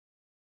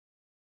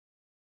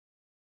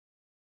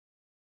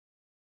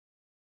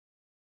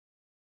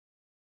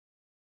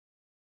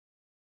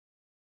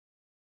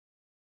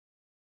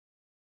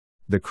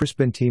The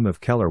Crispin team of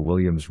Keller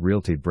Williams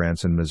Realty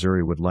Branson,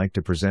 Missouri would like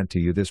to present to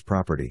you this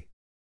property.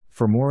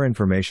 For more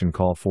information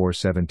call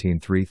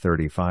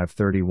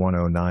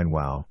 417-335-3109.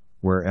 Wow,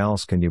 where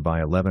else can you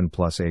buy 11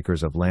 plus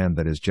acres of land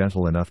that is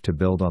gentle enough to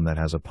build on, that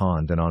has a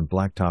pond and on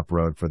blacktop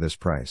road for this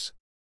price?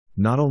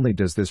 Not only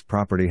does this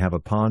property have a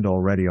pond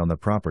already on the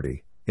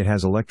property, it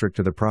has electric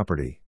to the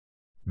property.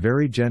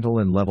 Very gentle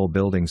and level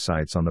building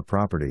sites on the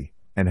property,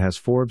 and has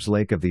Forbes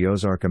Lake of the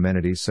Ozark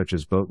amenities such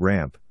as boat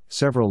ramp,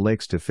 several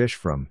lakes to fish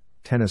from,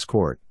 tennis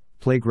court,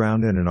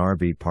 playground and an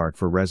RV park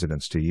for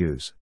residents to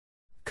use.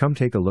 Come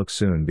take a look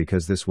soon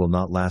because this will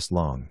not last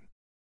long.